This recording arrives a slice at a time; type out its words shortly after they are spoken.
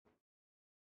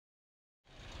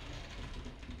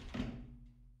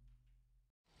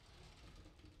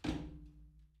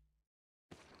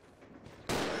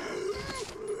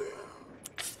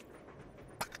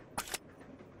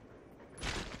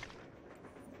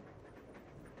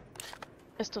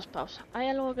Esto es pausa. Hay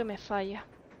algo que me falla.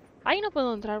 Ahí no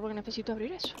puedo entrar porque necesito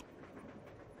abrir eso.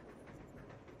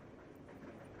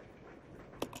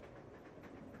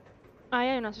 Ahí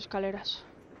hay unas escaleras.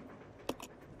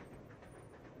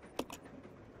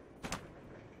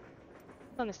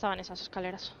 ¿Dónde estaban esas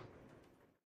escaleras?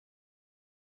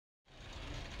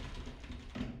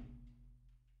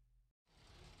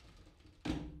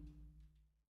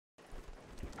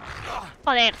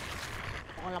 ¡Joder!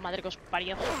 Con la madre que os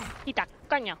parió. ¡Quita,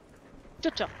 caña!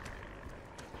 ¡Chucho!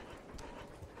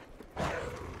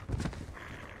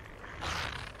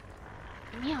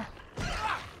 ¡Mío!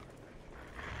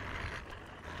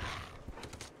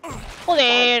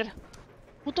 ¡Joder!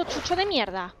 ¡Puto chucho de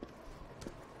mierda!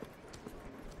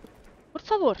 Por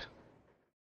favor.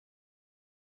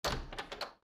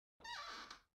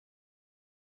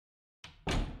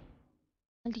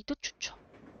 Maldito chucho.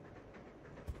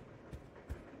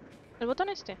 ¿El botón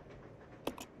este?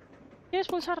 ¿Quieres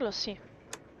pulsarlo? Sí.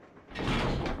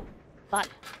 Vale.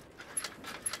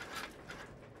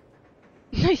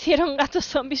 No hicieron gatos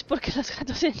zombies porque los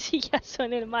gatos en sí ya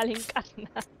son el mal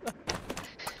encarnado.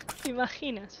 ¿Te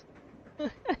imaginas?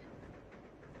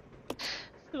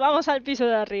 Vamos al piso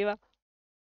de arriba.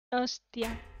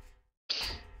 Hostia.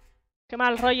 Qué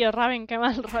mal rollo, Raven, qué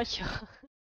mal rollo.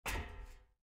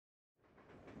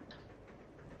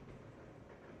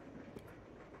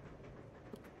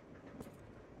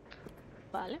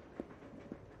 Vale.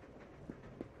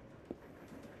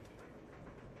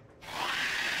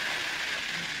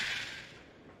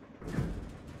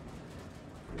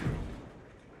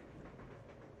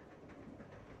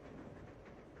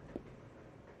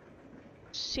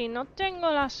 Si no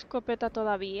tengo la escopeta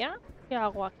todavía, ¿qué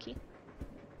hago aquí?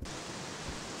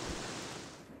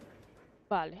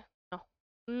 Vale, no.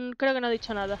 Creo que no he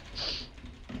dicho nada.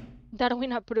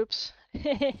 Darwin approves.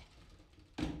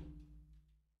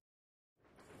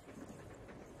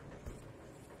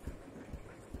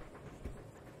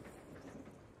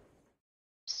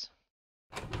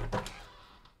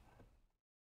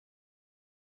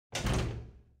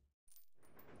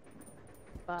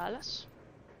 Balas.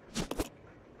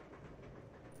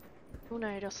 Un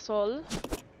aerosol.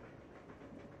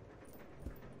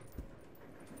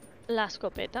 La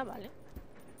escopeta, vale.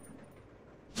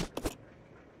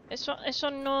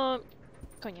 Eso no...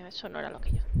 Coño, eso no era lo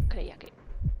que yo creía que...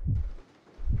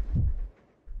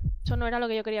 Eso no era lo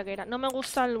que yo creía que era. No me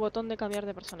gusta el botón de cambiar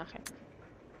de personaje.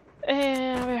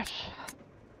 A ver...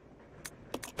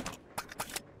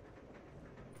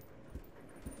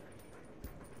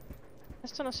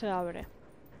 Esto no se abre.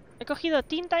 He cogido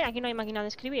tinta y aquí no hay máquina de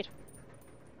escribir.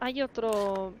 ¿Hay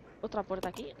otra puerta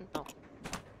aquí? No.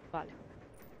 Vale.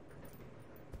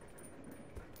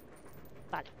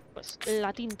 Vale, pues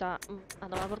la tinta a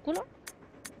tomar por culo.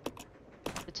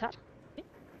 Echar. ¿Sí?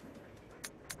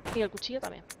 Y el cuchillo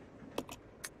también.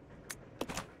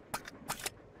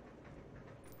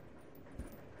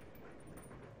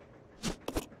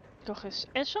 Coges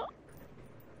eso.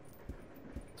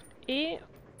 Y...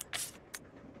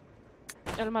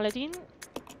 el maletín...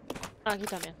 aquí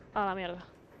también. A la mierda.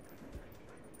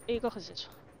 Y coges eso.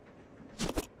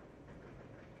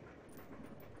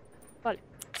 Vale.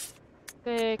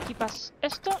 Te equipas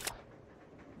esto.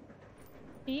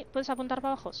 Y puedes apuntar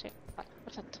para abajo. Sí. Vale,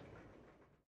 perfecto.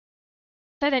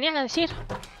 Te tenía que decir...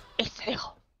 este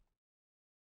dejo.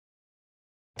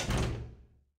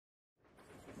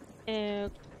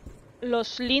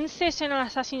 Los linces en el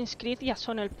Assassin's Creed ya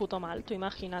son el puto mal. Tú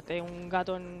imagínate un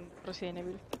gato en Resident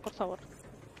Evil. Por favor.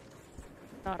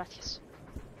 No, gracias.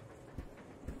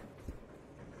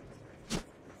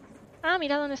 Ah,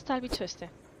 mira dónde está el bicho este.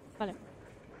 Vale.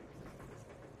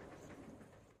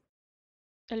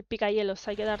 El picahielos.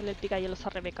 Hay que darle el picahielos a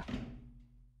Rebeca.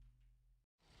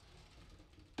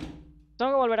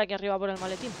 Tengo que volver aquí arriba por el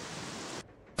maletín.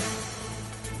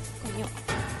 Coño.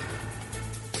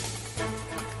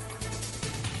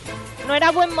 No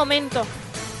era buen momento.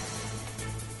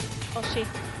 ¿O sí?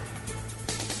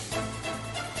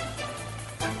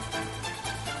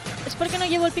 ¿Es porque no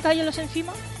llevo el picahielos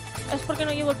encima? ¿Es porque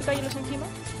no llevo el picahielos encima?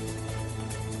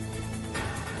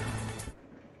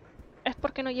 Es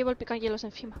porque no llevo el picahielos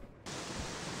encima.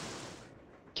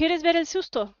 ¿Quieres ver el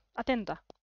susto? Atenta.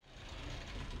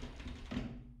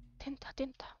 Atenta,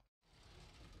 atenta.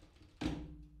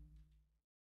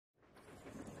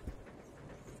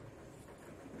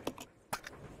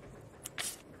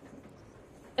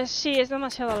 Sí, es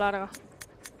demasiado larga.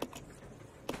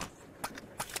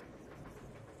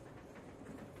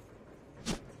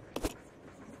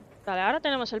 Vale, ahora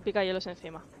tenemos el picahielos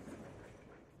encima.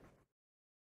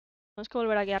 Tenemos que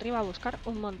volver aquí arriba a buscar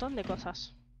un montón de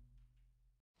cosas.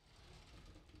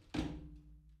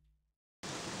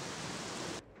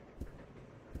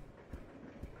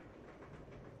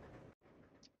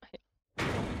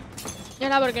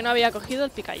 Era porque no había cogido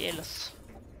el picahielos.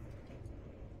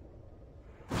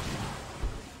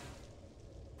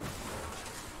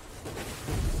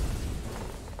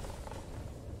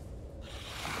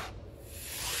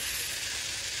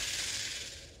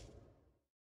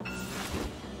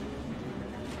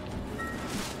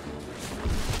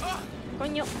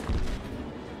 Coño.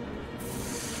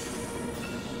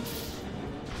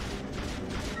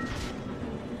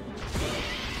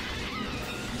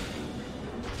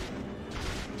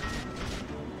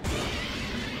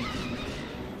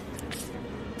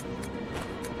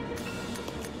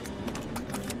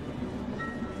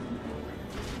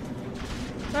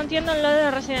 No entiendo lo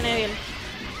de Resident Evil.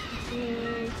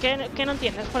 ¿Qué no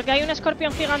entiendes? ¿Porque hay un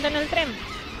escorpión gigante en el tren?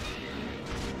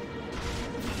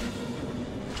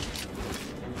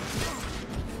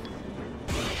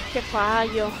 ¡Qué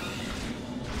fallo!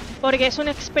 Porque es un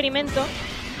experimento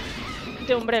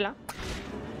de Umbrella.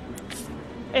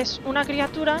 Es una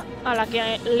criatura a la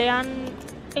que le han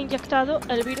inyectado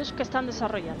el virus que están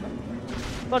desarrollando.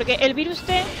 Porque el virus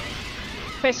T,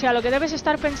 pese a lo que debes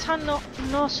estar pensando,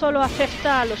 no solo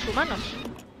afecta a los humanos.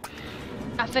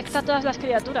 Afecta a todas las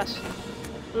criaturas.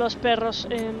 Los perros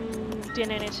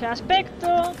tienen ese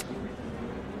aspecto.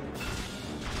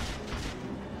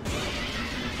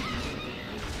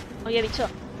 Oye, bicho,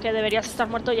 que deberías estar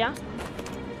muerto ya.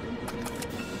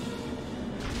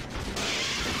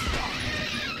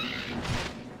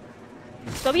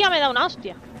 Todavía me da una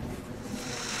hostia.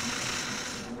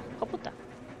 ¡Oh, puta!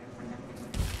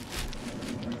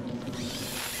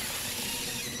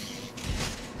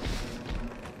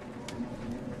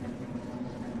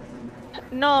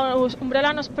 No,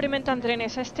 Umbrella no experimenta en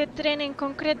trenes. Este tren en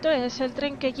concreto es el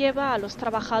tren que lleva a los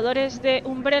trabajadores de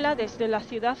Umbrella desde la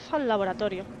ciudad al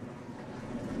laboratorio.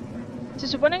 Se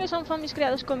supone que son zombies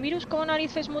creados con virus. ¿Cómo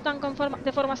narices mutan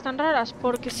de formas tan raras?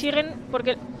 Porque siguen...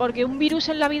 Porque un virus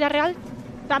en la vida real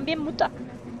también muta.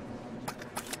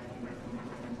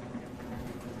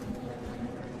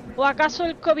 ¿O acaso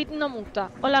el COVID no muta?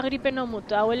 ¿O la gripe no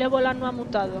muta? ¿O el ébola no ha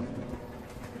mutado?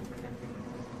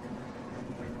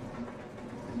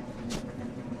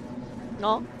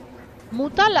 No.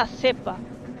 Muta la cepa.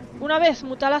 Una vez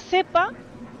muta la cepa,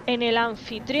 en el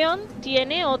anfitrión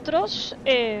tiene otros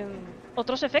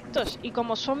efectos. Y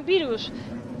como son virus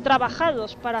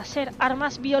trabajados para ser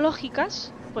armas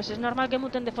biológicas, pues es normal que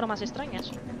muten de formas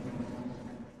extrañas.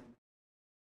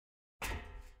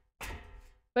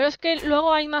 Pero es que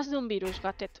luego hay más de un virus,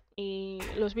 Gatet. Y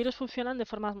los virus funcionan de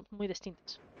formas muy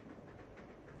distintas.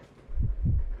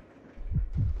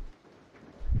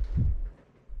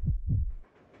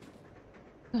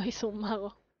 Lo hizo un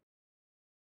mago.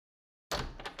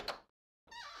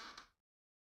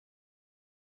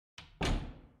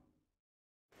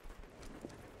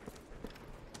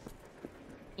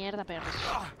 Mierda, perros.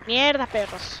 Mierda,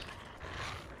 perros.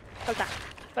 Falta.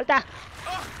 Falta.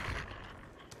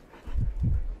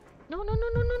 No, no,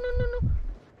 no, no, no, no, no.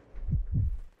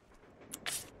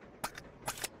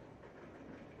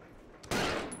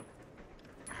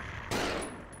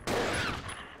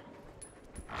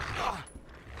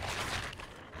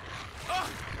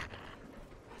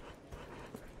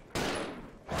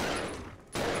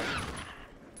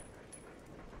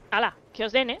 ¡Hala! Que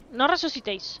os den, ¿eh? No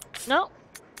resucitéis. No.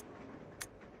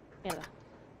 Mierda.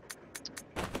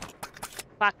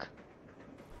 Fuck.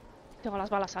 Tengo las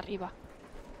balas arriba.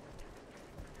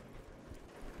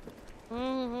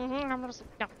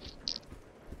 No.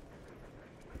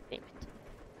 De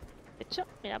hecho,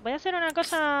 mira, voy a hacer una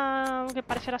cosa que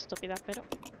parecerá estúpida, pero...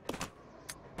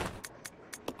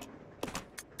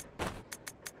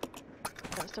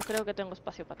 Esto creo que tengo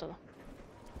espacio para todo.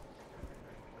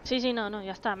 Sí, no,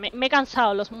 ya está. Me he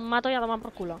cansado, los mato y a tomar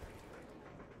por culo.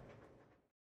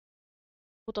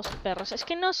 Putos perros. Es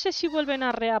que no sé si vuelven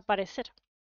a reaparecer.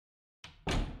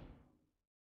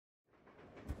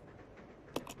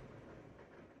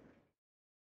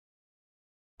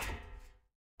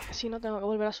 Si no, tengo que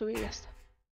volver a subir y ya está.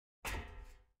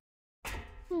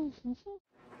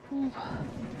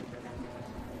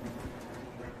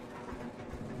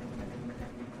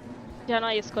 Ya no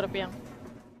hay escorpión.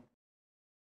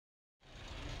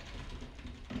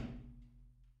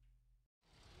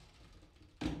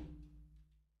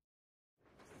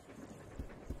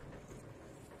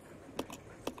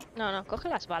 No, coge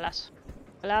las balas.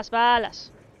 Las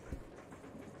balas.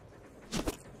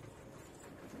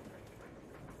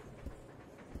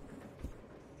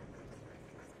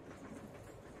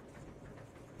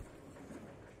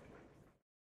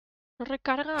 No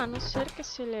recarga a no ser que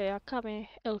se le acabe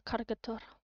el cargador.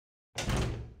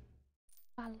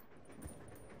 Vale.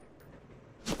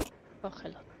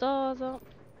 Cógelo todo.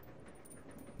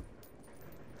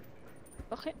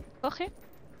 Coge, coge.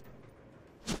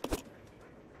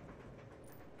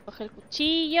 Coge el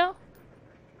cuchillo.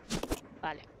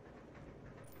 Vale.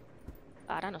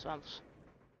 Ahora nos vamos.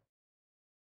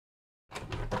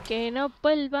 Que no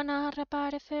vuelvan a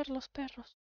reaparecer los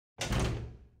perros.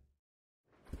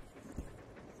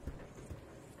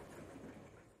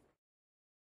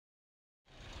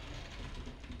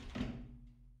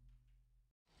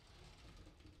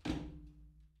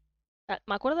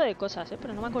 Me acuerdo de cosas,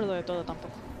 pero no me acuerdo de todo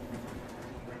tampoco.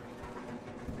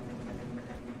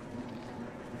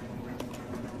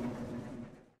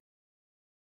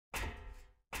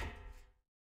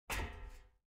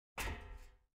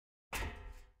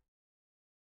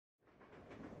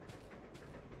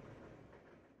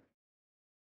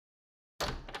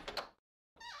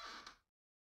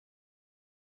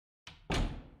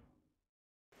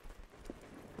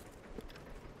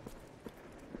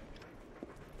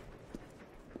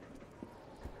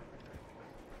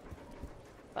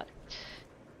 Vale.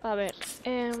 A ver.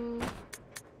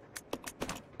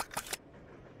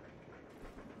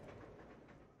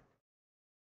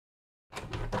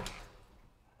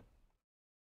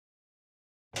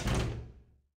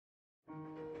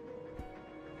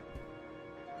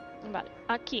 Vale,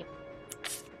 aquí.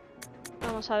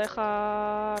 Vamos a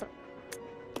dejar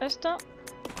esto.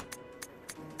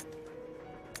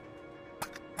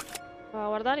 Voy a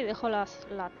guardar y dejo la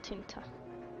tinta.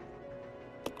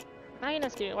 Máquina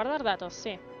escribir, guardar datos,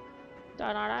 sí.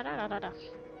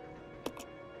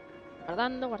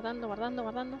 Guardando, guardando, guardando,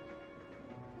 guardando.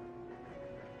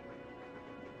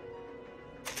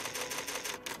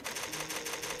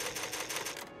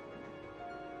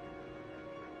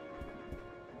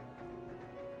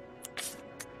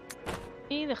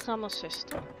 Y dejamos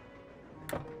esto.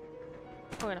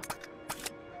 Bueno.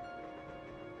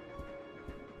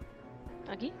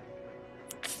 ¿Aquí?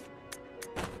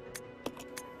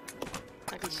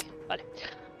 Aquí sí, vale.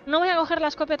 No voy a coger la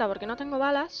escopeta porque no tengo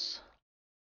balas.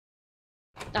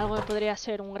 Algo que podría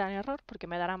ser un gran error porque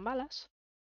me darán balas.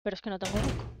 Pero es que no tengo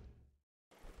hueco.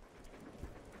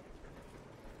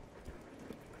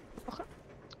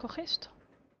 Coge esto.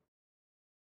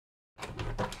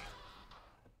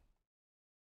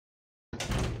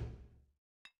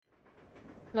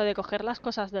 Lo de coger las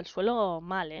cosas del suelo,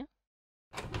 mal, ¿eh?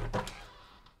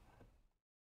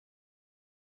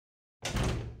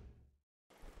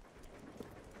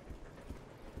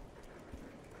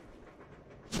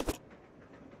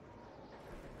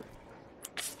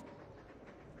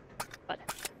 Vale.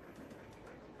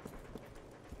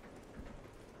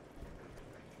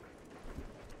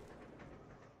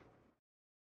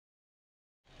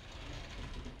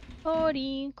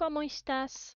 Ori, ¿cómo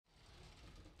estás?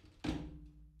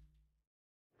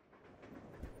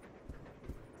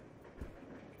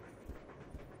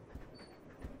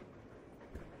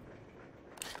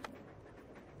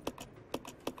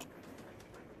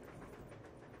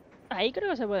 Ahí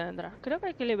creo que se puede entrar. Creo que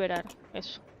hay que liberar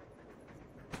eso.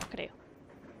 Creo.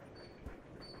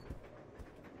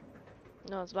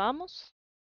 Nos vamos.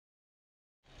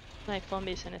 No hay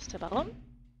zombies en este vagón.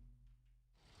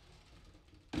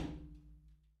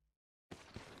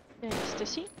 En este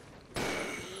sí.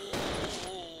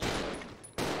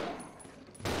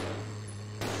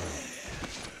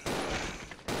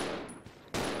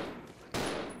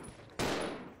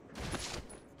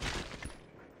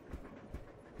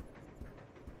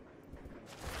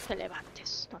 No te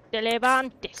levantes, no te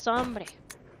levantes, hombre.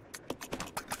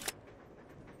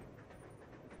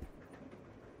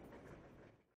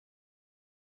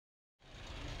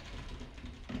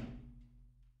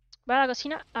 Voy a la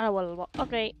cocina, ahora vuelvo.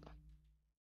 Ok.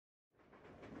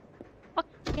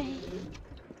 Ok.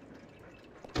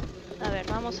 A ver,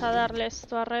 vamos a darle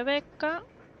esto a Rebeca.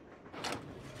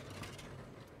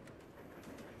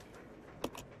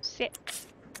 Sí.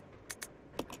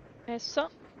 Eso.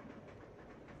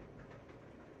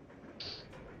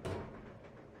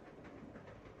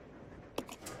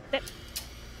 Sí.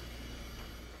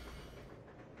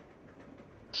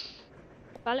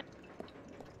 Vale.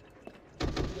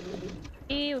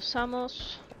 Y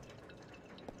usamos...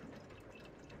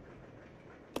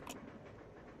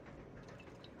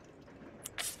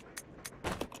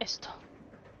 esto.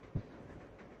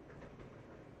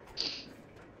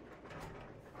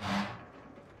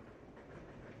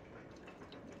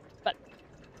 Vale.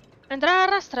 ¿Entrar a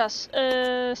rastras?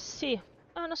 Sí.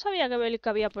 Ah, no sabía que Belly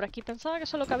cabía por aquí. Pensaba que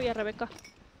solo cabía Rebeca.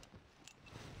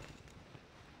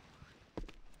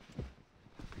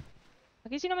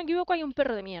 Aquí, si no me equivoco, hay un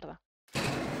perro de mierda.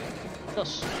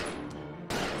 2.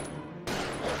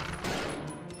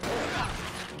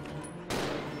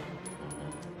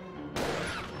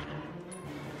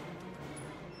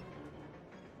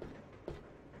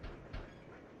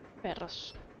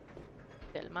 monstruos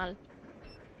del mal.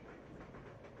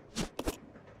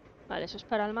 Vale, eso es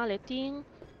para el maletín.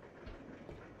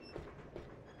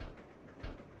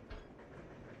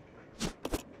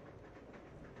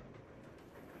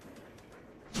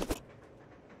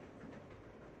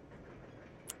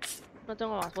 No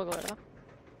tengo más hueco, ¿verdad?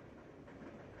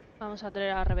 Vamos a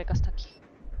traer a Rebeca hasta aquí.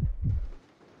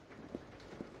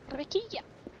 ¡Rebequilla!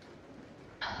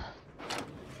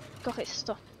 Coge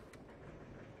esto.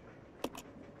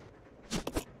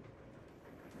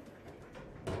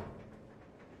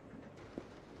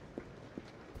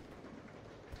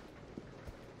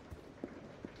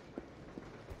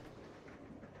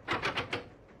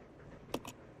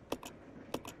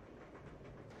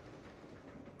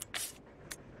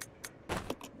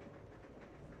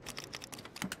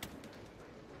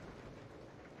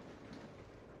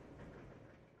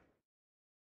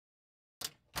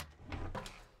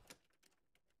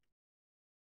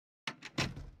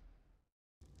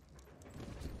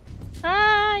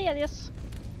 ¡Ay, adiós!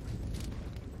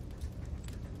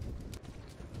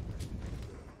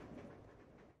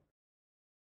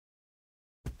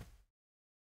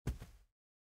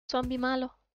 Zombie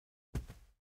malo.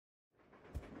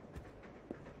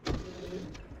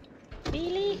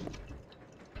 Billy.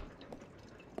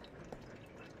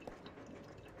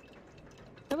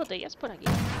 ¿Hay botellas por aquí?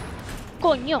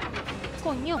 ¡Coño!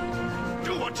 ¡Coño!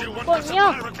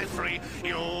 ¡Coño!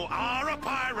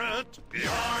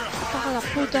 ¡Caga la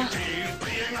puta!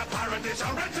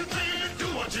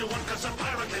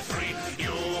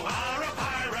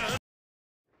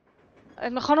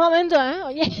 El mejor momento, ¿eh?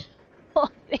 Oye.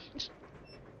 Joder.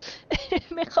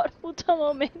 El mejor puto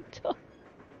momento.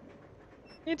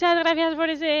 Muchas gracias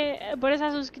por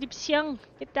esa suscripción.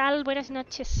 ¿Qué tal? Buenas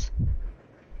noches.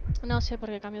 No sé por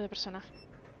qué cambio de personaje.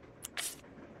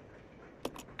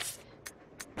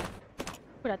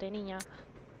 Cúrate, niña.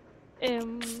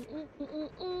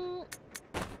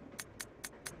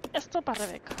 Esto para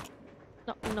Rebeca.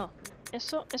 No, no.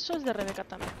 Eso es de Rebeca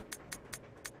también.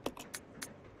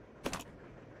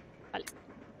 Vale.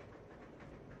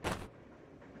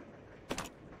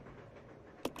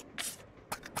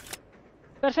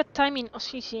 Perfect timing. Oh,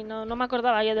 sí, sí. No me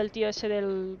acordaba ya del tío ese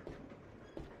del...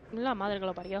 La madre que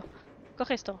lo parió.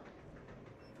 Coge esto.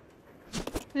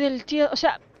 Del tío... O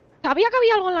sea, sabía que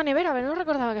había algo en la nevera, pero no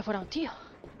recordaba que fuera un tío.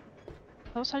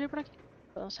 ¿Podemos salir por aquí?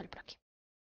 Podemos salir por aquí.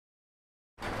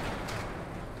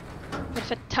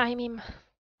 Perfect timing.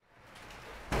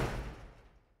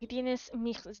 Y tienes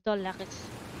 $1000.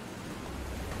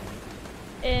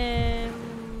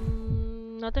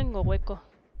 No tengo hueco.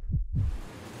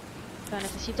 O sea,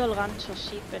 necesito el gancho,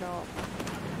 sí, pero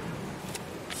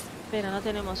no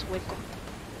tenemos hueco.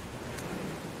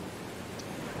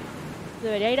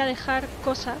 Debería ir a dejar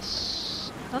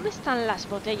cosas. ¿Dónde están las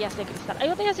botellas de cristal? Hay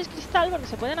botellas de cristal porque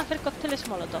se pueden hacer cócteles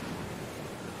molotov.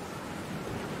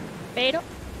 Pero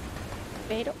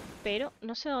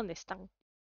no sé dónde están.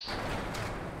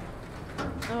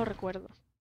 No lo recuerdo.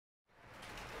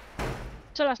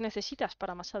 Eso las necesitas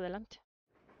para más adelante.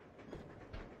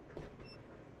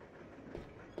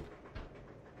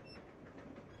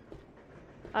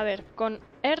 A ver, con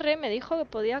R me dijo que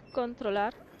podía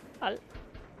controlar al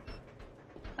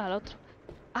otro.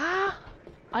 ¡Ah!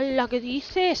 ¡Hala! ¿Qué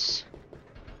dices?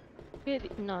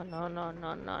 No. No.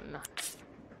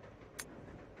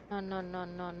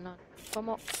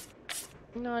 ¿Cómo?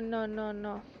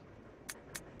 No.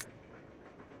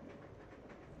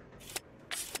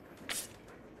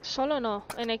 Solo no,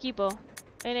 en equipo.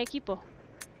 En equipo.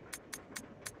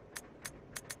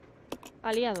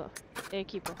 Aliado.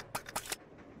 Equipo.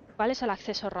 ¿Cuál es el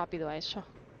acceso rápido a eso?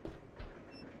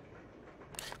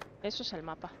 Eso es el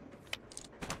mapa.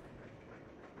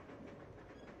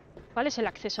 ¿Cuál es el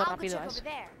acceso rápido a eso?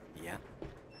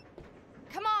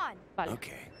 Vale.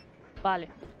 Vale.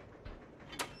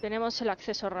 Tenemos el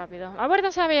acceso rápido. ¡La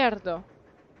puerta se ha abierto!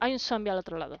 Hay un zombie al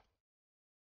otro lado.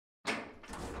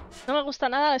 No me gusta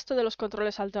nada esto de los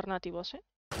controles alternativos, ¿eh?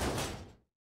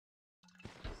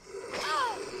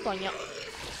 Coño.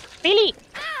 ¡Billy!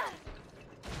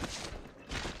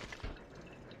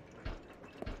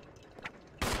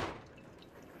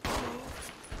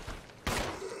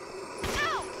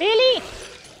 ¡Billy!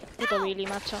 Puto Billy,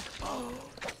 macho.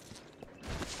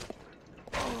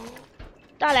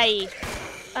 Dale ahí.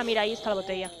 Ah, mira, ahí está la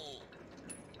botella.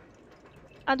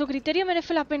 ¿A tu criterio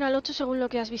merece la pena el 8 según lo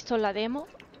que has visto en la demo?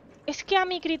 Es que a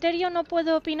mi criterio no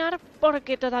puedo opinar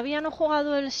porque todavía no he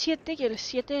jugado el 7 y el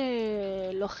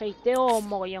 7 lo hateo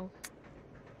mogollón.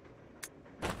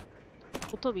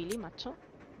 Puto Billy, macho.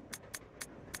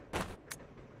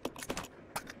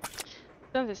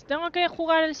 Entonces, tengo que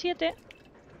jugar el 7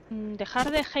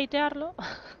 dejar de hatearlo.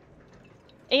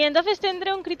 Y entonces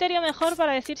tendré un criterio mejor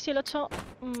para decir si el 8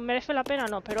 merece la pena o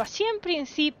no. Pero así en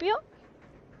principio,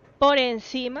 por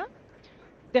encima,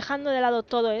 dejando de lado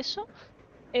todo eso,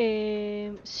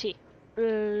 sí.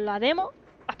 La demo,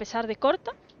 a pesar de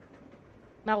corta,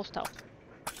 me ha gustado.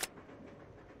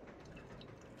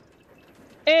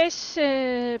 Es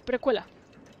precuela.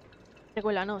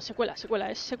 Precuela, no, secuela.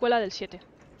 Es secuela del 7.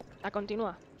 La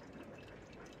continúa.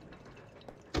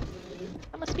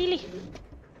 Vamos, Billy.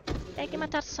 Hay que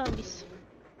matar zombies.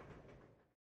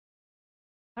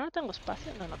 ¿Ahora no tengo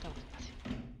espacio? No, no tengo espacio.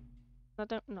 No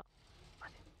tengo... No.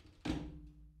 Vale.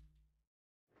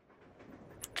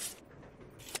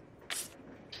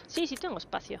 Sí, sí tengo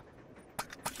espacio.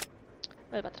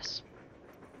 Voy para atrás.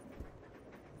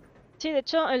 Sí, de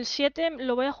hecho, el 7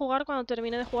 lo voy a jugar cuando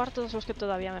termine de jugar todos los que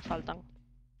todavía me faltan.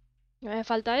 Me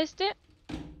falta este,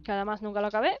 que además nunca lo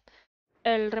acabé.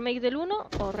 El remake del 1,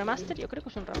 o remaster, yo creo que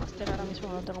es un remaster, ahora mismo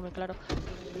no lo tengo muy claro.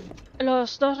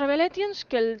 Los dos Revelations,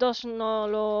 que el 2 no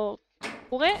lo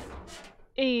jugué.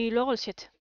 Y luego el 7.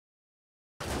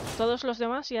 Todos los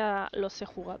demás ya los he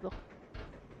jugado.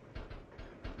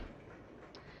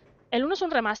 El 1 es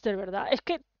un remaster, ¿verdad? Es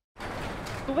que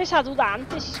tuve esa duda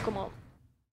antes y es como...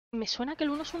 Me suena que el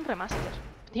 1 es un remaster.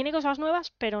 Tiene cosas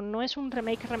nuevas, pero no es un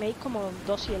remake como el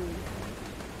 2 y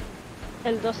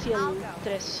el 2 y el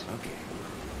 3.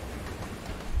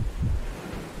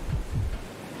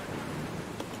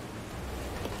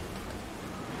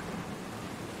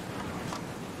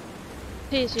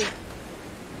 Sí, sí.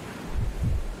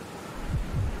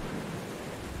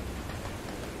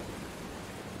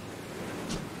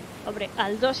 Hombre,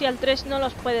 al 2 y al 3 no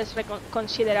los puedes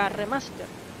considerar remaster.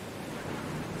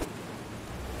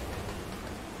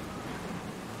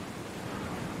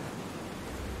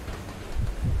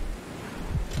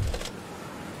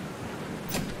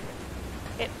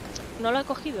 No lo he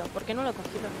cogido. ¿Por qué no lo he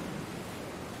cogido?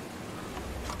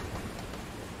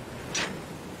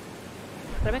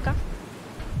 Rebeca,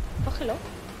 cógelo.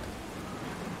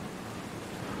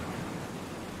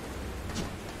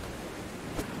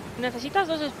 Necesitas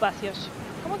 2 espacios.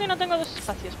 ¿Cómo que no tengo 2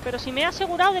 espacios? Pero si me he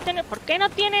asegurado de tener... ¿Por qué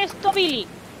no tiene esto, Billy?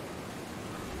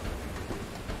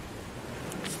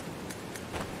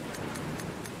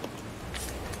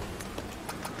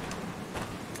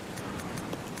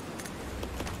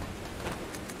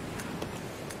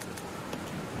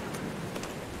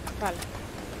 Vale.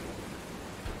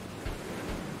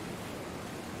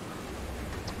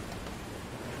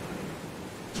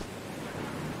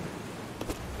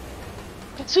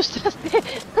 ¿Te asustaste?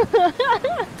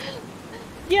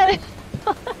 Ya de...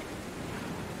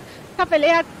 Esta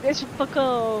pelea es un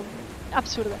poco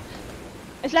absurda.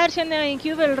 Es la versión de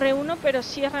GameCube, el Re1, pero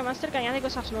sí es remaster que añade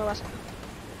cosas nuevas.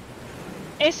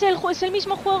 Es el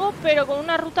mismo juego, pero con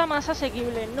una ruta más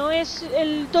asequible. No es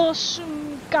el 2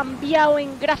 cambiado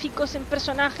en gráficos, en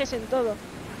personajes, en todo.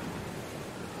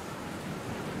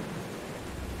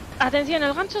 Atención,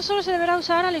 el gancho solo se deberá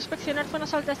usar al inspeccionar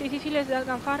zonas altas difíciles de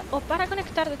alcanzar o para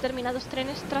conectar determinados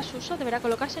trenes. Tras su uso deberá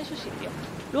colocarse en su sitio.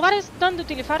 Lugares donde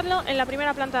utilizarlo: en la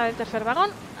primera planta del tercer vagón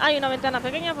hay una ventana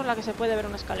pequeña por la que se puede ver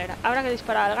una escalera. Habrá que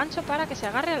disparar al gancho para que se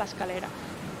agarre a la escalera.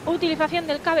 Utilización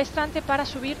del cabestrante para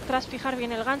subir. Tras fijar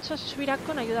bien el gancho se subirá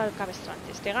con ayuda del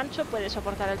cabestrante. Este gancho puede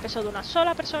soportar el peso de una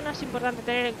sola persona. Es importante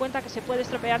tener en cuenta que se puede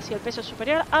estropear si el peso es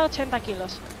superior a 80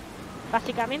 kilos.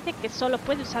 Básicamente que solo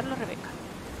puede usarlo Rebeca.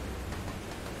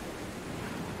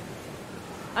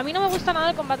 A mí no me gusta nada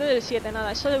el combate del 7,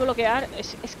 nada. Eso de bloquear,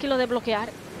 es que lo de bloquear...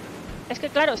 Es que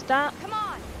claro, está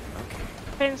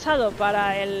pensado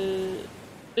para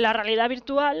la realidad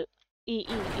virtual y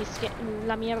es que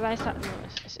la mierda esa... No,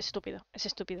 es estúpido, es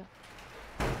estúpido.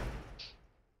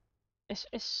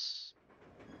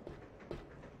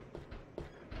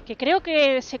 Que creo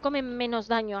que se come menos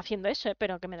daño haciendo eso,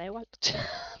 pero que me da igual.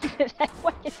 Me da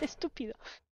igual, es estúpido.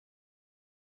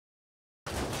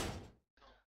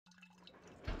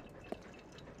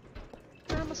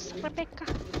 Vamos, Rebeca.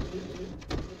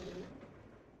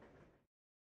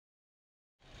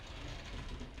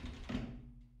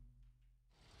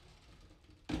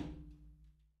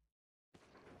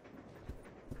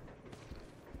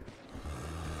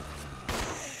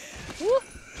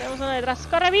 Tenemos uno detrás.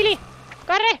 ¡Corre, Billy!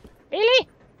 ¡Corre! ¡Billy!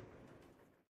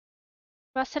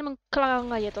 Va a hacerme un clavado en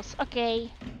galletos.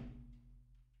 Ok.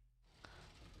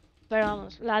 Pero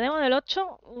vamos, la demo del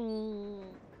 8...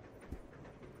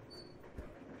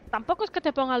 Tampoco es que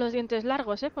te ponga los dientes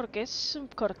largos, porque es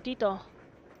cortito.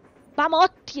 ¡Vamos,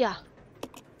 hostia!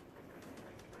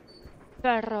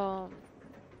 Pero...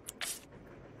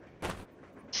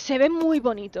 se ve muy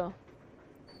bonito.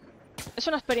 Es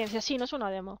una experiencia, sí, no es una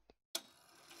demo.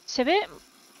 Se ve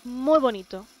muy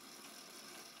bonito.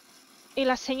 Y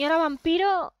la señora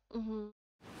vampiro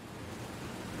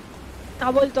ha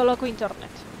vuelto loco internet.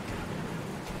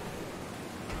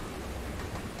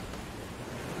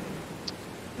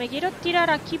 Me quiero tirar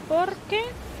aquí porque...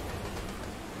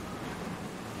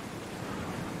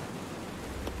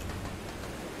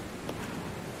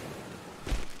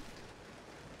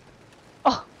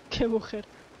 ¡Oh! ¡Qué mujer!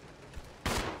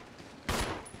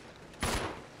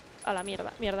 A la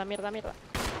mierda, mierda, mierda, mierda.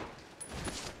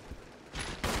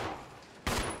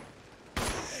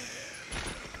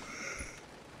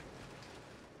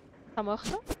 ¿Está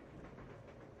muerto?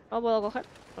 ¿No lo puedo coger?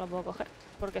 No lo puedo coger.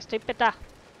 Porque estoy peta.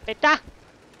 ¡Peta!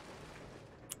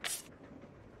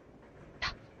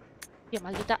 Tío,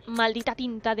 maldita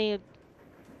tinta de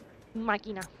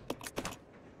máquina.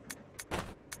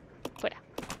 Fuera.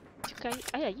 ¿Qué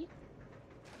hay allí?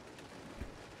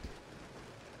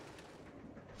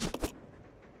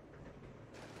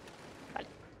 Vale.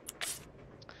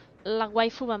 La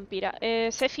waifu vampira.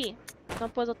 Sefi, no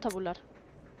puedo tabular.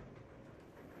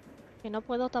 Que no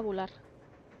puedo tabular.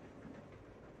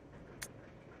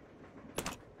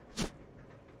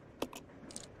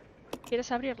 ¿Quieres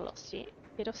abrirlo? Sí.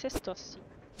 ¿Quieres esto? Sí.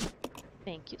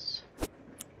 Thank you.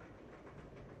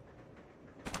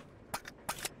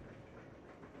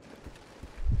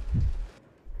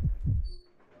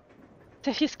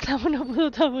 Sefi esclavo, no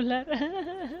puedo tabular.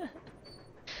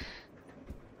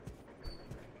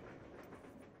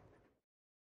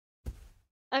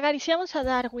 Acariciamos a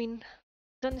Darwin.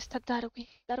 ¿Dónde está Darwin?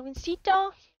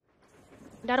 Darwincito.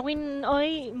 Darwin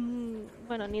hoy...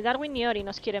 bueno, ni Darwin ni Ori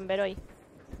nos quieren ver hoy.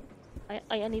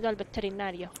 Hayan ido al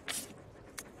veterinario.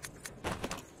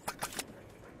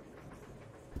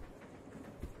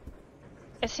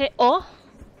 Ese O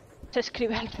se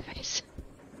escribe al revés.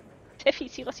 Sefi,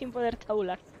 sigo sin poder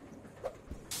tabular.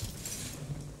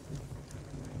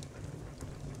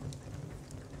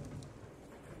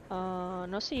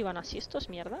 No se iban así estos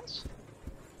mierdas.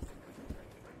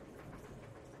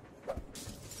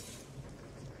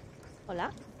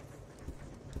 Hola.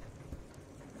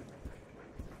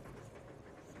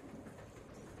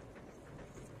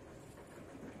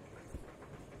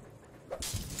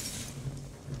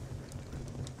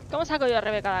 ¿Cómo saco yo a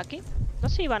Rebeca de aquí? ¿No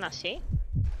se iban así?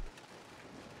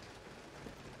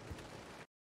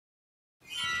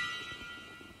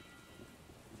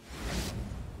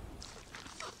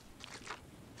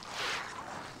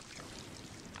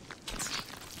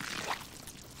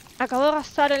 Acabo de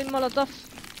gastar el molotov.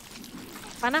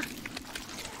 Pana.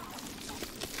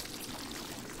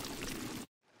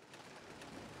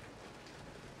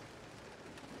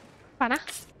 Pana.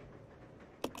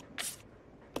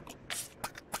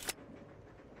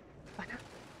 Pana.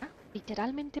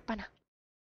 Literalmente pana.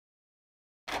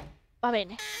 Va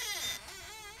bene.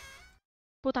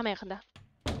 Puta merda.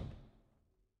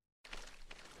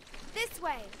 This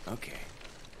way. Okay.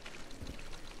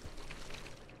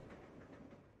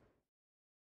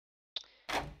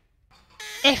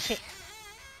 F.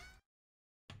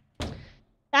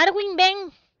 Darwin,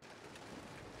 ven.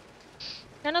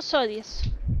 No nos odies.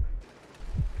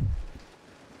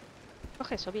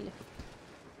 Coge eso, Vile.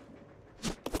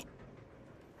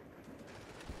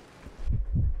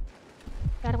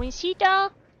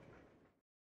 Darwincito.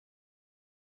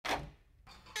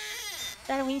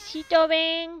 Darwincito,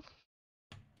 ven.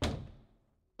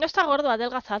 No está gordo,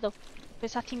 adelgazado.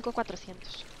 Pesa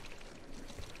 5.400.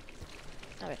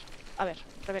 A ver,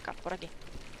 Rebeca, por aquí.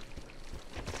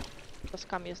 Los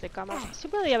cambios de cama. Sí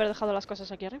podría haber dejado las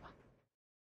cosas aquí arriba.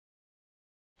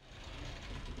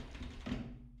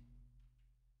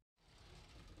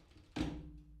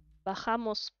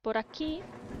 Bajamos por aquí.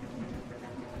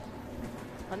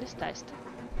 ¿Dónde está esto?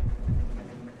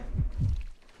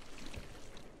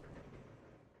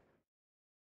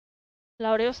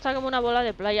 La Oreo está como una bola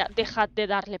de playa. Dejad de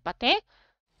darle paté.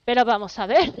 Pero vamos a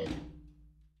ver.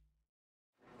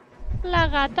 La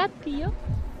gata, tío.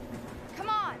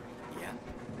 Come on. Yeah.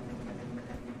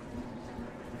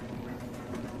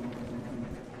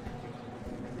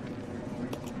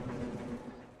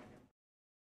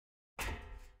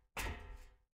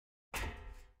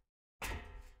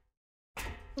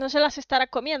 No se las estará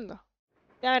comiendo.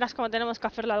 Ya verás cómo tenemos que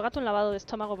hacerle al gato un lavado de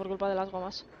estómago por culpa de las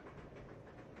gomas.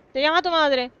 Te llama tu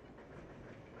madre.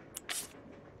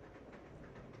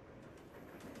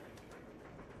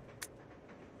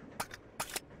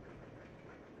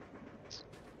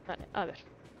 Vale, a ver.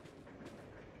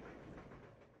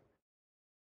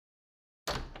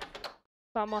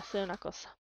 Vamos a hacer una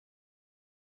cosa.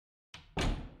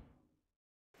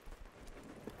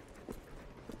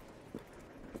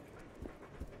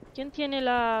 ¿Quién tiene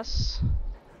las...?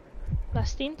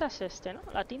 Las tintas este, ¿no?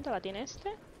 La tinta la tiene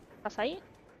este. ¿Estás ahí?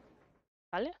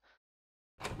 Vale.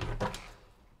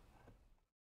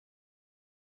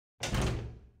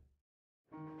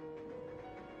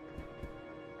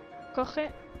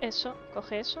 Coge eso,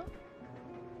 coge eso.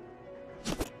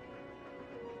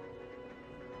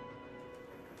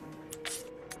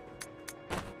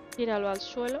 Tíralo al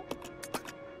suelo.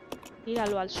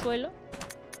 Tíralo al suelo.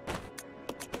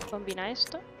 Combina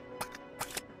esto.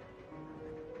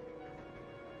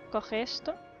 Coge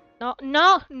esto. No,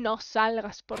 no, no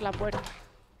salgas por la puerta.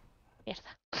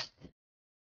 Mierda.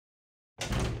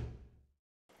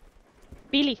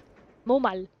 Billy, muy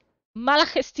mal. Mala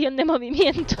gestión de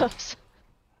movimientos.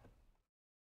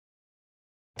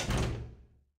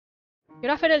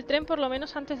 Quiero hacer el tren por lo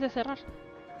menos antes de cerrar.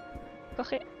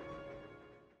 Coge.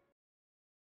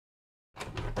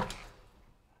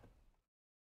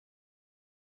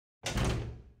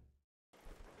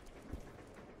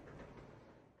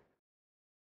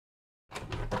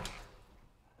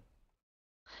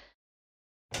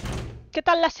 ¿Qué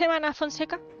tal la semana,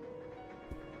 Fonseca?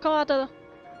 ¿Cómo va todo?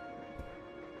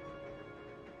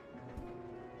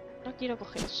 No quiero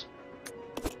coger eso.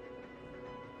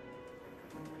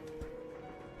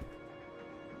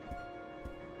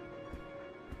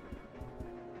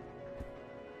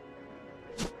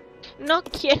 No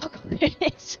quiero coger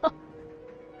eso.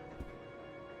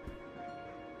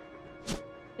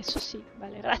 Eso sí,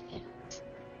 vale, gracias.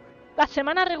 La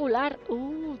semana regular.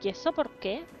 ¿Y eso por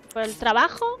qué? ¿Por el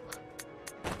trabajo?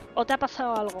 ¿O te ha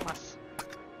pasado algo más?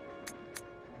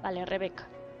 Vale, Rebeca.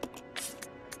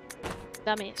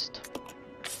 Dame esto.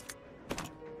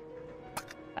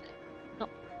 Vale. No.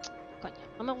 Coño,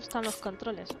 no me gustan los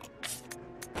controles.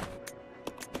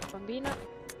 Combina.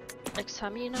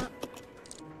 Examina.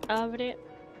 Abre.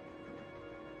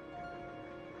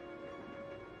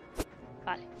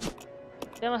 Vale.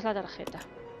 Tenemos la tarjeta.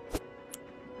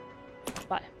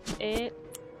 Vale.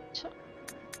 Hecho.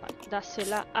 Vale.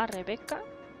 Dásela a Rebeca.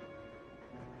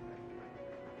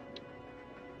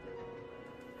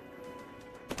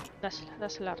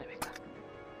 Dásela a Rebeca.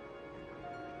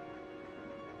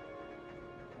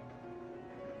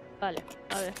 Vale,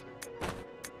 a ver.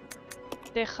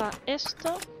 Deja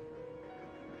esto.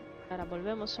 Ahora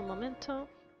volvemos un momento.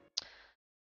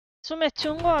 Es un mes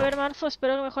chungo. A ver, marzo.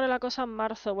 Espero que mejore la cosa en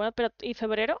marzo. Bueno, pero ¿y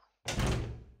febrero?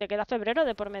 ¿Te queda febrero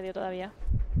de por medio todavía?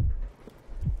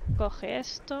 Coge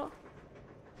esto.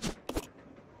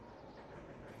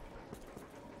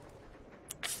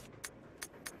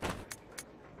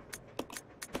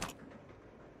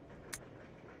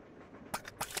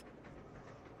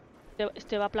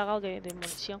 Este va plagado de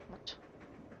munición, macho.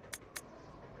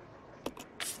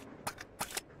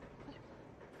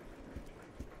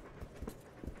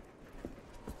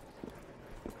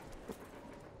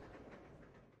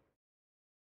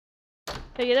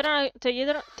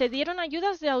 ¿Te dieron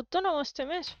ayudas de autónomo este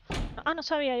mes? Ah, no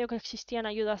sabía yo que existían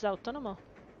ayudas de autónomo.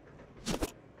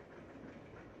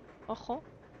 Ojo.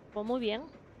 Pues muy bien.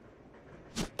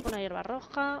 Una hierba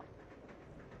roja.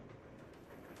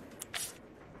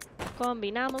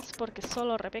 Combinamos porque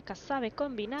solo Rebeca sabe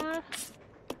combinar.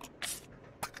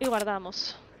 Y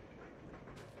guardamos.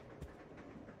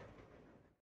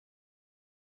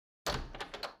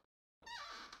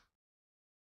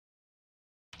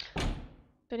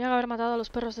 Tenía que haber matado a los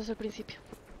perros desde el principio.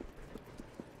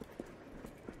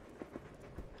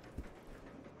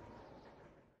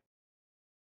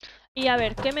 Y a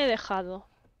ver, ¿qué me he dejado?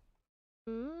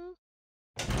 Me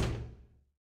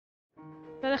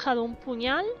he dejado un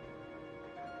puñal.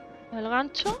 El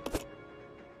gancho.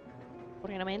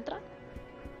 Porque no me entra.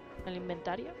 El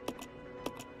inventario.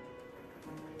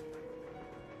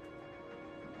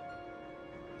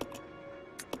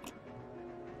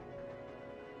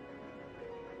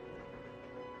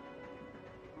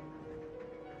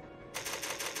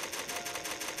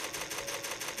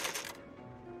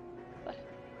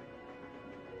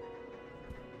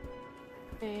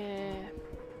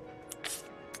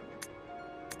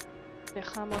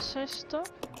 Dejamos esto.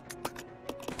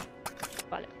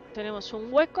 Vale, tenemos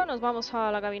un hueco. Nos vamos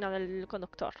a la cabina del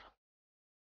conductor.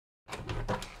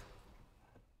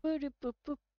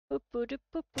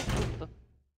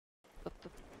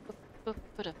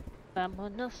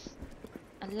 Vámonos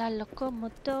a la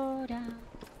locomotora.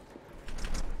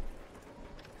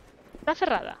 Está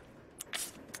cerrada.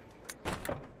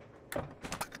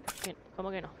 Bien,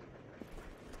 ¿cómo que no?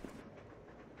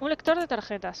 Un lector de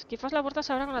tarjetas. Quizás la puerta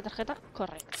se abra con la tarjeta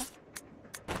correcta.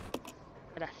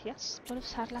 Gracias por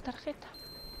usar la tarjeta.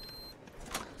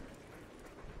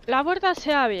 La puerta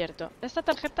se ha abierto. Esta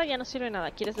tarjeta ya no sirve nada.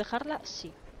 ¿Quieres dejarla?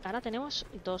 Sí. Ahora tenemos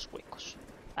 2 huecos.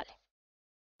 Vale.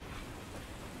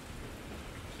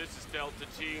 This is Delta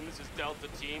Team. This is Delta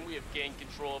Team. We have gained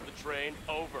control of the train.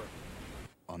 Over.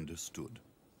 Understood.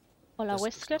 Hola This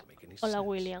does Wesker, not make any hola sense.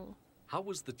 William. How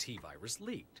was the T-virus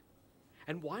leaked?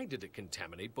 And why did it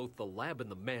contaminate both the lab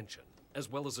and the mansion, as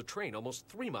well as a train almost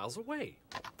 3 miles away?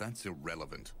 That's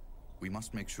irrelevant. We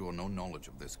must make sure no knowledge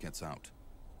of this gets out.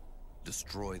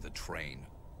 Destroy the train.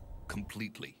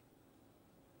 Completely.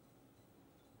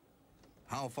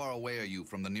 How far away are you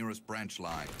from the nearest branch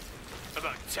line?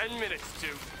 About 10 minutes to...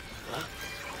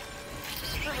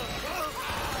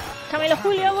 Camilo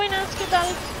Julio, buenas, ¿qué tal?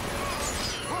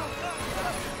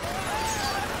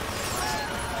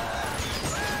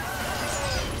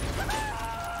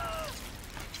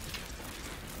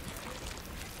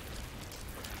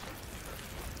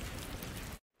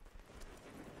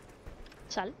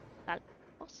 Sal, sal.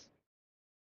 Vamos.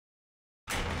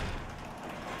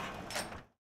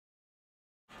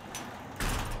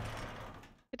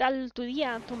 ¿Qué tal tu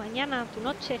día, tu mañana, tu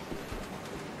noche?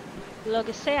 Lo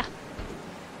que sea.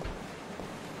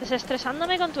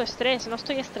 Desestresándome con tu estrés, no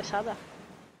estoy estresada.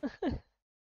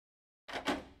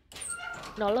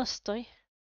 No lo estoy.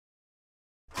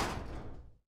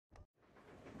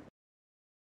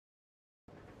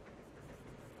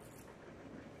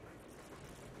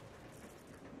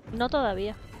 No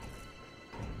todavía.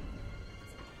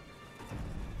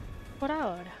 Por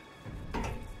ahora.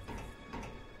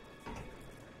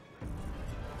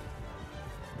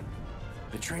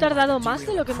 He tardado más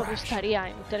de lo que me gustaría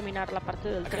en terminar la parte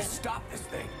del tren.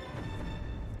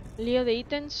 Lío de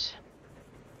ítems.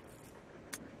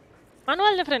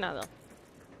 Manual de frenado.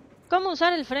 ¿Cómo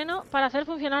usar el freno? Para hacer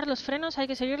funcionar los frenos hay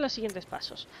que seguir los siguientes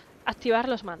pasos. Activar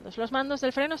los mandos. Los mandos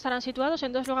del freno estarán situados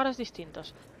en 2 lugares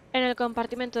distintos. En el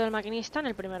compartimento del maquinista, en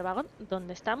el primer vagón,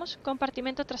 donde estamos.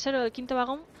 Compartimento trasero del 5.º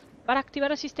vagón. Para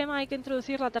activar el sistema hay que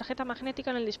introducir la tarjeta magnética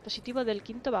en el dispositivo del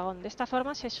 5.º vagón. De esta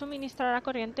forma se suministrará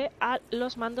corriente a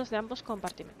los mandos de ambos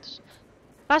compartimentos.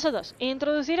 Paso 2.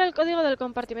 Introducir el código del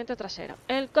compartimento trasero.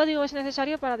 El código es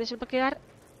necesario para desbloquear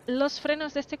los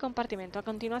frenos de este compartimento. A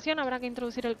continuación habrá que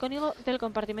introducir el código del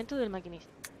compartimento del maquinista.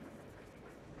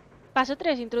 Paso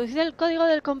 3. Introducir el código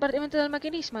del compartimento del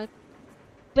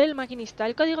maquinista.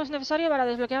 El código es necesario para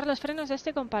desbloquear los frenos de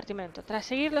este compartimento. Tras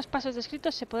seguir los pasos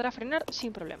descritos se podrá frenar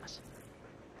sin problemas.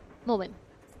 Muy bien.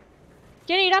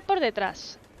 ¿Quién irá por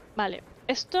detrás? Vale,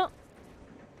 esto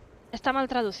está mal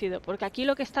traducido, porque aquí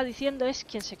lo que está diciendo es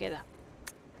quién se queda.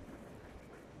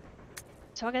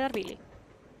 Se va a quedar Billy.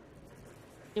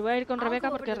 Y voy a ir con Rebeca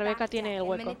porque Rebeca tiene el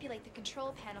hueco.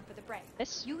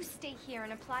 ¿Ves?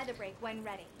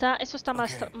 Eso está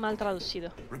mal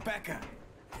traducido. Rebecca.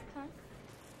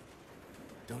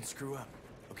 Don't screw up,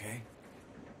 okay?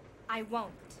 I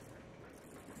won't.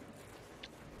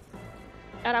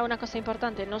 Ahora una cosa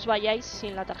importante, no os vayáis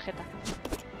sin la tarjeta.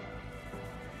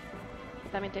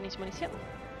 También tenéis munición.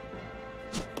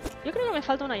 Yo creo que me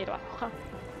falta una hierba roja.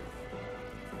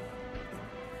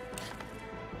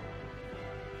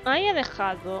 Ahí he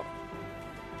dejado...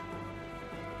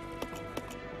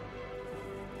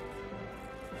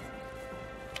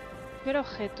 ¿Qué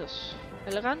objetos?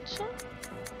 El gancho...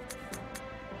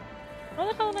 ¿No he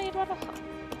dejado una hierba roja?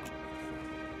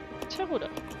 ¿Seguro?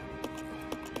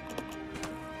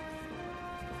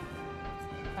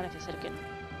 Parece ser que no.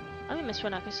 A mí me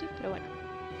suena que sí, pero bueno.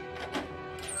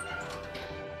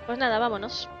 Pues nada,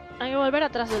 vámonos. Hay que volver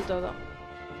atrás del todo.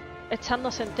 Echando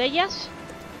centellas.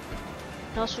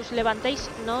 No os levantéis.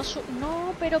 No,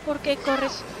 no, pero ¿por qué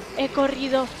corres? He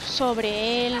corrido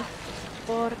sobre él.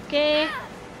 ¿Por qué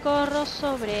corro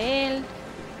sobre él?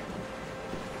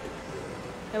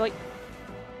 Me voy.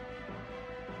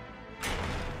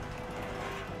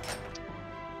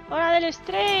 ¡Hora del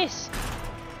estrés!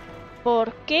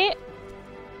 ¿Por qué?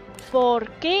 ¿Por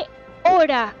qué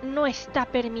hora no está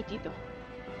permitido?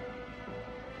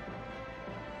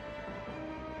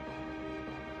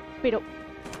 Pero...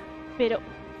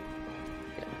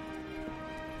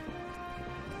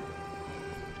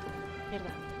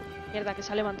 Mierda, que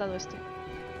se ha levantado este.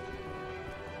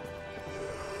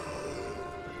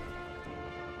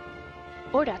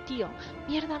 Hora, tío.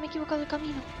 Mierda, me he equivocado de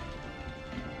camino.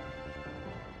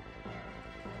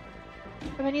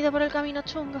 He venido por el camino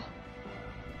chungo.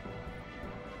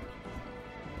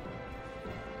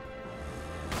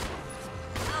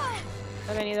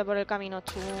 He venido por el camino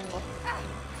chungo.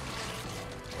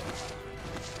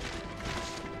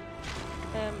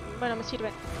 Bueno, me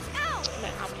sirve.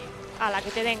 Venga, hombre. A la que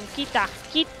te den. Quita,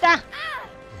 quita.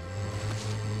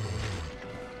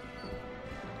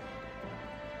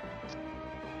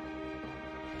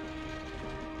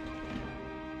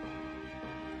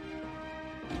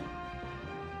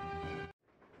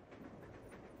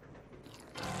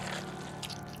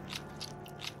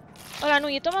 Hola,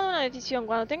 Nui, he tomado una decisión.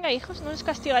 Cuando tenga hijos no les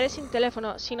castigaré sin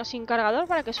teléfono, sino sin cargador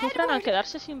para que sufran al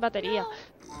quedarse sin batería.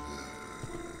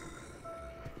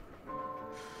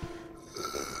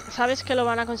 Sabes que lo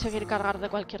van a conseguir cargar de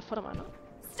cualquier forma, ¿no?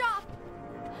 Stop!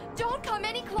 Don't come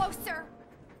any closer.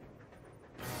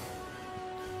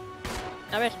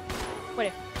 A ver,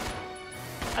 muere.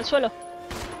 Al suelo.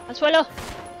 Al suelo.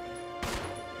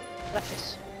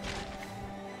 Gracias.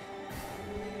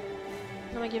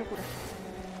 No me quiero curar.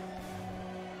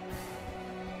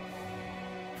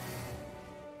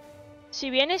 Si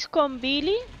vienes con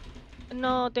Billy,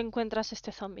 no te encuentras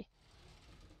este zombie.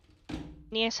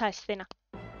 Ni esa escena.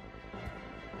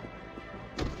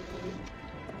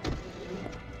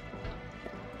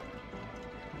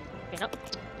 Que no,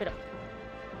 pero...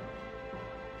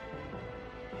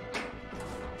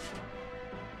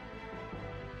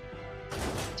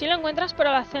 Si lo encuentras,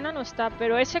 pero la escena no está.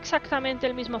 Pero es exactamente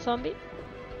el mismo zombie.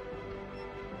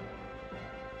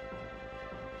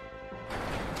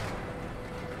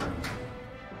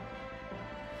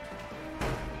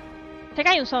 Sé que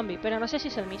hay un zombie, pero no sé si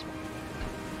es el mismo.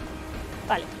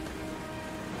 Vale.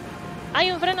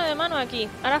 Hay un freno de mano aquí.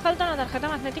 Hará falta una tarjeta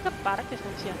magnética para que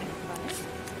funcione. Vale.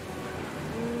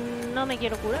 No me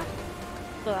quiero curar.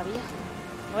 Todavía.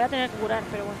 Me voy a tener que curar,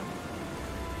 pero bueno.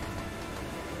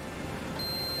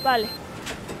 Vale.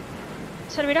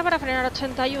 Servirá para frenar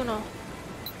 81.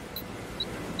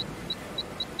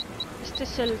 Este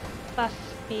es el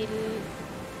fácil...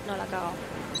 No, la he cagado.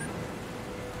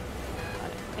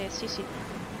 Vale, sí.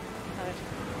 A ver.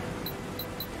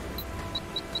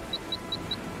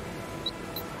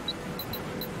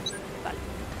 Vale.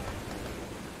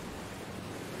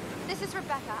 This is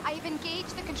Rebecca. I have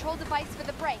engaged the control device for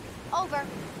the brake. Over.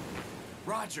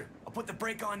 Roger. I'll put the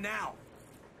brake on now.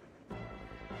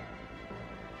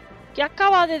 ¿Qué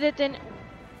acaba de detener?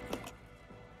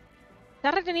 Se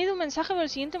ha retenido un mensaje por el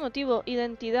siguiente motivo.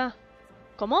 Identidad.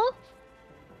 ¿Cómo?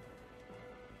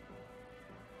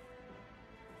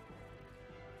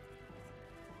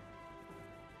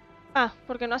 Ah,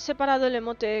 porque no has separado el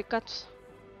emote Cats.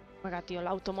 Venga, tío, el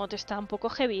automote está un poco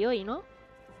heavy hoy, ¿no?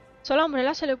 Solo a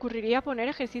Umbrella se le ocurriría poner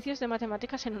ejercicios de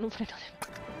matemáticas en un freno de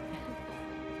mano.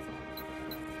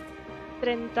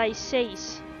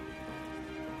 36.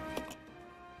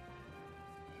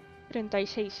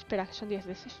 36, espera, que son 10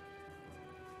 veces.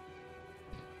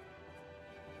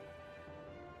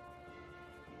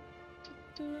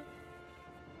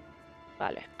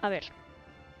 Vale, a ver.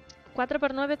 4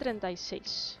 por 9,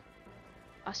 36.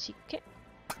 Así que...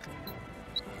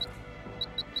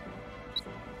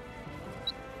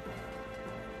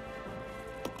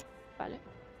 Vale.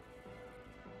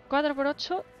 4 por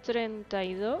 8,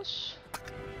 32.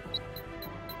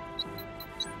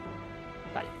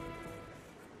 Vale.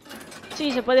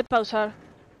 Sí, se puede pausar.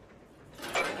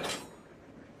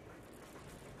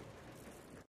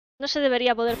 No se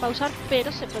debería poder pausar,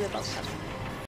 pero se puede pausar.